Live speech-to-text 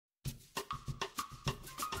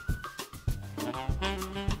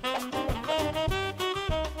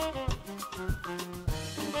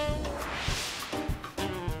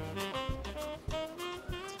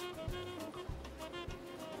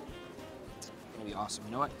It'll be awesome.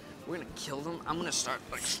 You know what? We're gonna kill them. I'm gonna start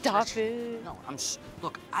like. Stop it. No,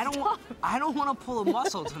 look. I don't want to pull a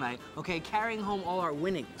muscle tonight. Okay, carrying home all our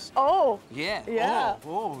winnings. Oh. Yeah. Yeah.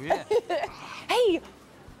 Oh yeah. Hey,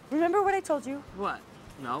 remember what I told you? What?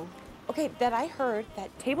 No. Okay, that I heard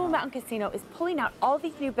that Table Mountain Casino is pulling out all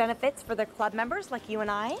these new benefits for their club members like you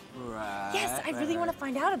and I. Right. Yes, I really want to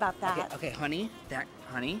find out about that. Okay, honey,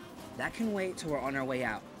 that can wait till we're on our way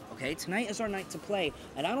out. Okay, tonight is our night to play,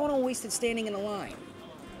 and I don't want to waste it standing in a line.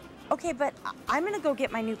 Okay, but I'm gonna go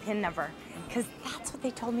get my new PIN number, because that's what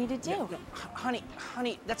they told me to do. No,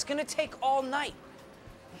 honey, that's gonna take all night.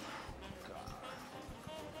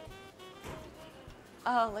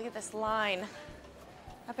 Oh, look at this line.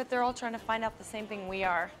 I bet they're all trying to find out the same thing we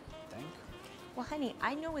are. Think? Well, honey,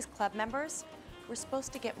 I know as club members, we're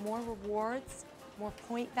supposed to get more rewards, more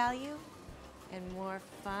point value, and more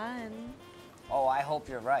fun. Oh, I hope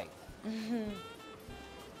you're right.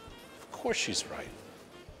 Of course she's right.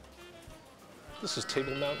 This is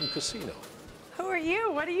Table Mountain Casino. Who are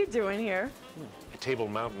you? What are you doing here? At Table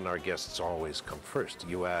Mountain, our guests always come first.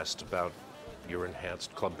 You asked about your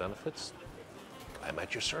enhanced club benefits. I'm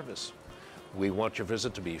at your service. We want your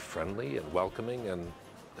visit to be friendly and welcoming and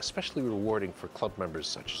especially rewarding for club members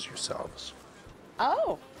such as yourselves.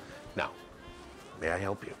 Oh. Now, may I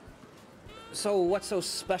help you? So what's so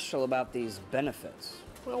special about these benefits?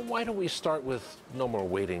 Well, why don't we start with no more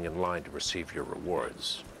waiting in line to receive your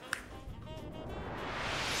rewards?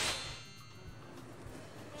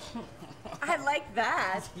 I like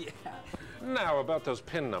that. Yeah. Now, about those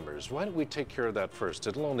PIN numbers, why don't we take care of that first?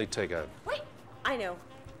 It'll only take a... Wait, I know.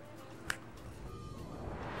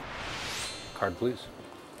 Card, please.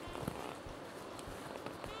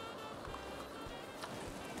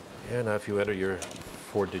 Yeah, now if you enter your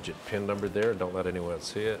 4-digit PIN number there, don't let anyone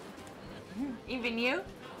see it. Even you?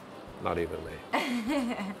 Not even me.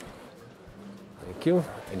 Thank you.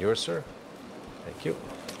 And yours, sir? Thank you.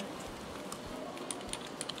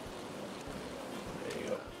 There you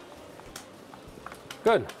go.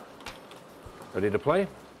 Good. Ready to play?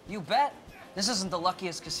 You bet. This isn't the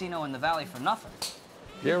luckiest casino in the valley for nothing.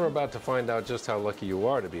 You're about to find out just how lucky you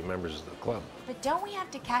are to be members of the club. But don't we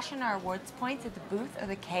have to cash in our awards points at the booth or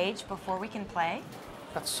the cage before we can play?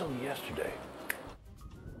 That's so yesterday.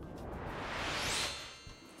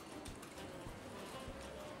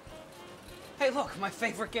 Hey, look, my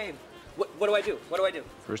favorite game. What do I do? What do I do?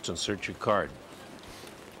 First, insert your card.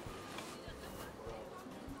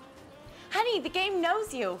 Honey, the game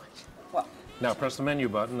knows you. What? Now, press the menu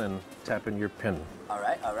button and tap in your PIN. All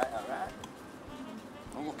right. Oh,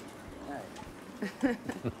 look. All right.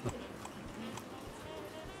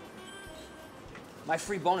 My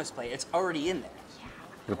free bonus play, it's already in there.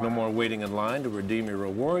 With no more waiting in line to redeem your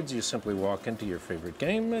rewards, you simply walk into your favorite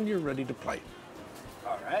game and you're ready to play.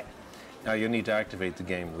 All right. Now, you'll need to activate the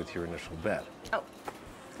game with your initial bet. Oh,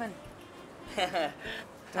 fun. Do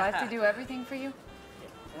I have to do everything for you?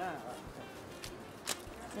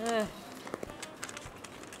 Yeah.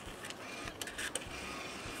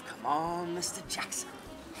 Come on, Mr. Jackson.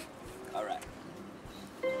 All right.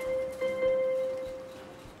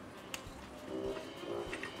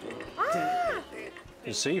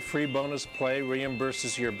 You see, free bonus play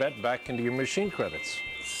reimburses your bet back into your machine credits.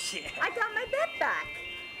 Yeah. I got my bet back.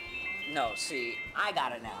 No, see, I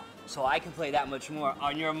got it now, so I can play that much more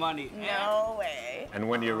on your money. No way. And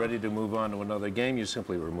when you're ready to move on to another game, you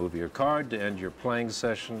simply remove your card to end your playing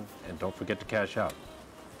session, and don't forget to cash out.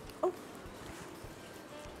 Oh.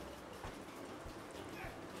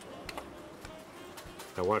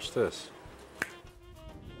 Now watch this.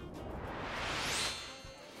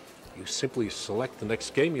 You simply select the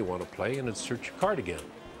next game you want to play and insert your card again.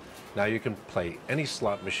 Now you can play any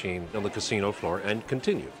slot machine on the casino floor and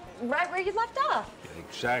continue. Right where you left off.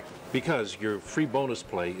 Exactly. Because your free bonus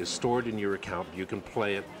play is stored in your account, you can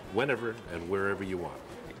play it whenever and wherever you want.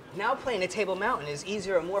 Now playing at Table Mountain is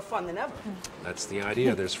easier and more fun than ever. That's the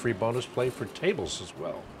idea. There's free bonus play for tables as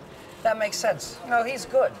well. That makes sense. No, he's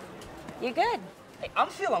good. You good? Hey, I'm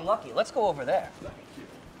feeling lucky. Let's go over there.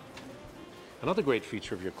 Another great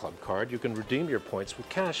feature of your club card, you can redeem your points with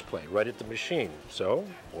cash play right at the machine. So,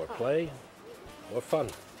 more play, more fun.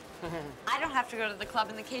 I don't have to go to the club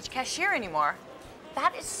and the cage cashier anymore.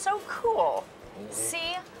 That is so cool.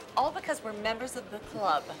 See? All because we're members of the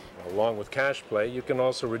club. Along with cash play, you can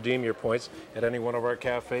also redeem your points at any one of our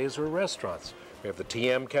cafes or restaurants. We have the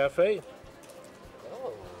TM Cafe,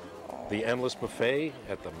 the Endless Buffet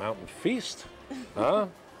at the Mountain Feast, huh?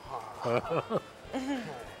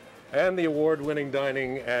 And the award-winning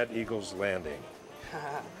dining at Eagle's Landing.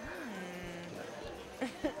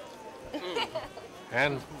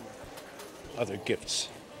 And other gifts.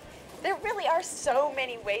 There really are so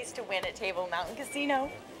many ways to win at Table Mountain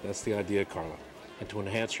Casino. That's the idea, Carla. And to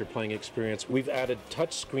enhance your playing experience, we've added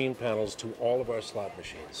touch screen panels to all of our slot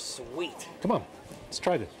machines. Sweet. Come on, let's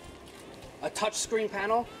try this. A touch screen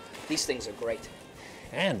panel? These things are great.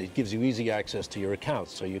 And it gives you easy access to your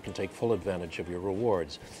accounts so you can take full advantage of your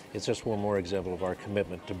rewards. It's just one more example of our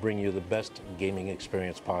commitment to bring you the best gaming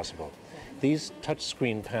experience possible. These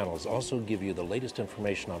touchscreen panels also give you the latest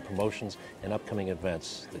information on promotions and upcoming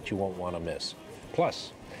events that you won't want to miss.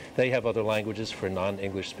 Plus, they have other languages for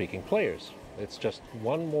non-English speaking players. It's just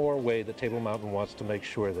one more way that Table Mountain wants to make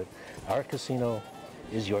sure that our casino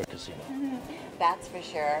is your casino. That's for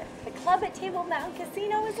sure. The club at Table Mountain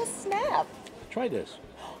Casino is a snap. Try this.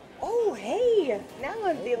 Oh, hey, now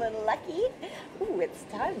I'm feeling lucky. Ooh, it's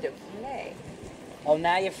time to play. Oh,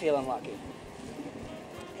 now you're feeling lucky.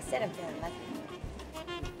 I said I'm feeling lucky.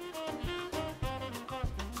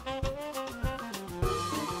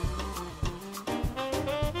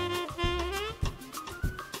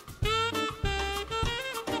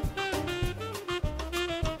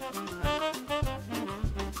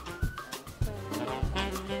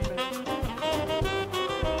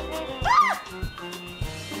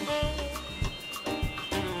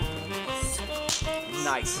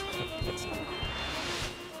 Nice.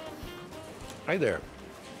 Hi there.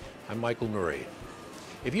 I'm Michael Murray.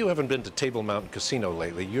 If you haven't been to Table Mountain Casino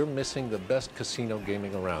lately, you're missing the best casino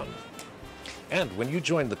gaming around. And when you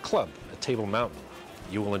join the club at Table Mountain,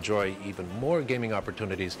 you will enjoy even more gaming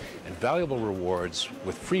opportunities and valuable rewards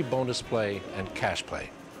with free bonus play and cash play.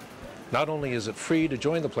 Not only is it free to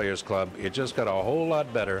join the Players Club, it just got a whole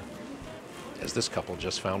lot better, as this couple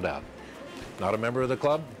just found out. Not a member of the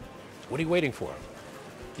club? What are you waiting for?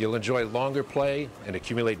 You'll enjoy longer play and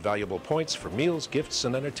accumulate valuable points for meals, gifts,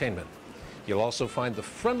 and entertainment. You'll also find the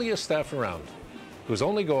friendliest staff around, whose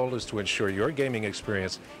only goal is to ensure your gaming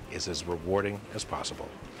experience is as rewarding as possible.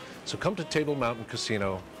 So come to Table Mountain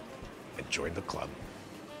Casino and join the club.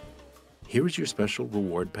 Here is your special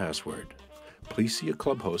reward password. Please see a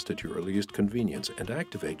club host at your earliest convenience and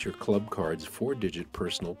activate your club card's 4-digit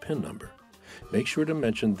personal PIN number. Make sure to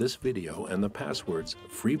mention this video and the passwords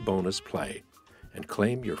free bonus play and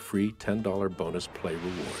claim your free $10 bonus play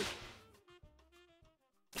reward.